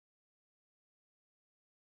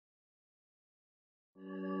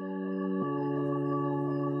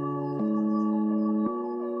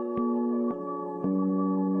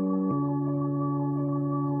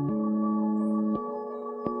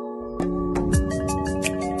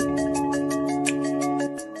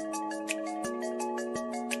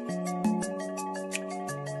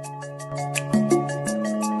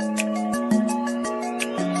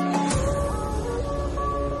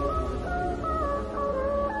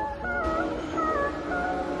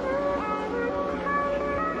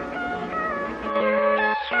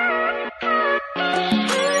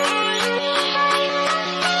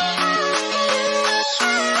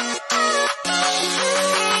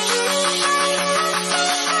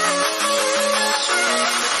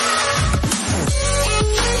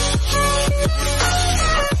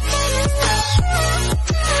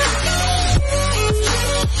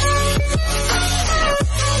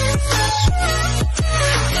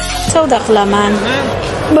savdo qilaman.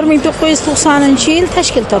 1990-yil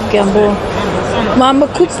tashkil topgan bu. Mana bu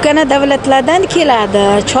ko'pgina davlatlardan keladi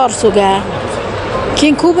Chorsuga.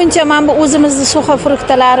 Keyin ko'pincha mana bu o'zimizning so'xa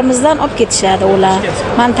fruktalarimizdan olib ketishadi ular.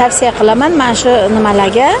 Men tavsiya qilaman mana shu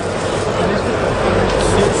nimalarga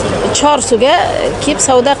Chorsuga kelib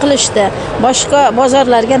savdo qilishdi. Boshqa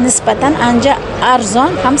bozorlarga nisbatan ancha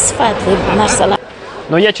arzon ham sifatli narsalar.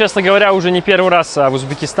 Но я, честно говоря, уже не первый раз в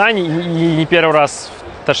Узбекистане и не первый раз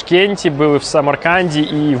в Ташкенте, был и в Самарканде,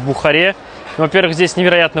 и в Бухаре. Во-первых, здесь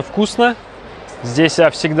невероятно вкусно. Здесь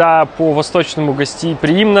всегда по-восточному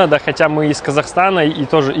гостеприимно, да, хотя мы из Казахстана и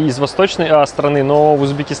тоже из восточной страны, но в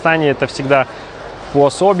Узбекистане это всегда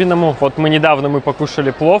по-особенному. Вот мы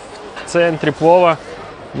покушали плов в центре плова.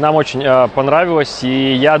 Нам очень понравилось,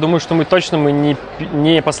 и я думаю, что мы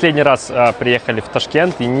не последний раз приехали в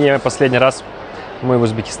Ташкент, и не последний раз мы в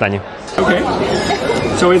Узбекистане. Okay.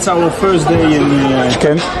 So it's our first day in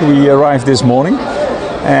Tashkent. We arrived this morning,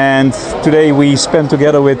 and today we spent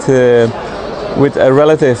together with a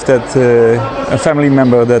relative a family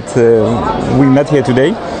member that we met here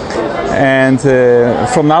today. And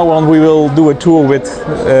from now on, we will do a tour with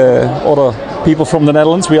other people from the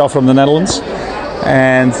Netherlands. We are from the Netherlands.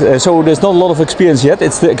 And so there's not a lot of experience yet.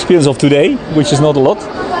 It's the experience of today, which is not a lot,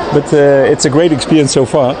 but it's a great experience so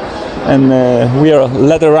far. And we are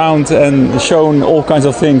led around and shown all kinds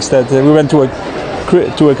of things. That we went to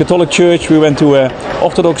a Catholic church, we went to an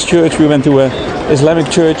Orthodox church, we went to an Islamic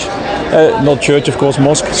church, not church, of course,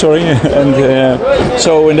 mosque. Sorry. And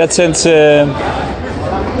so in that sense,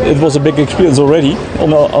 it was a big experience already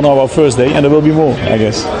on our first day, and there will be more, I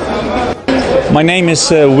guess. My name is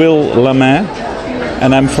Will Lamain,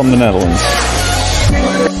 and I'm from the Netherlands.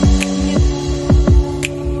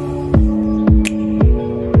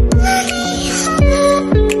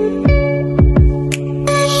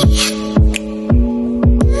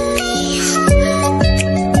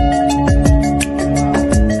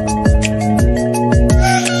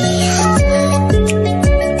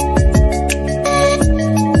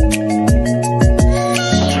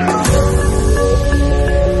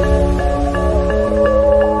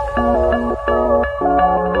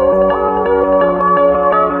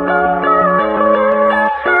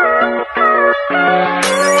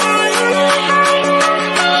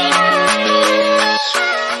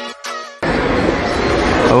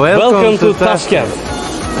 Welcome to Tashkent.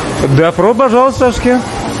 Добро пожаловать в Ташкент.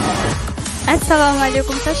 Assalomu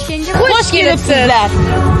alaykum, Toshkentga Xush kelibsizlar.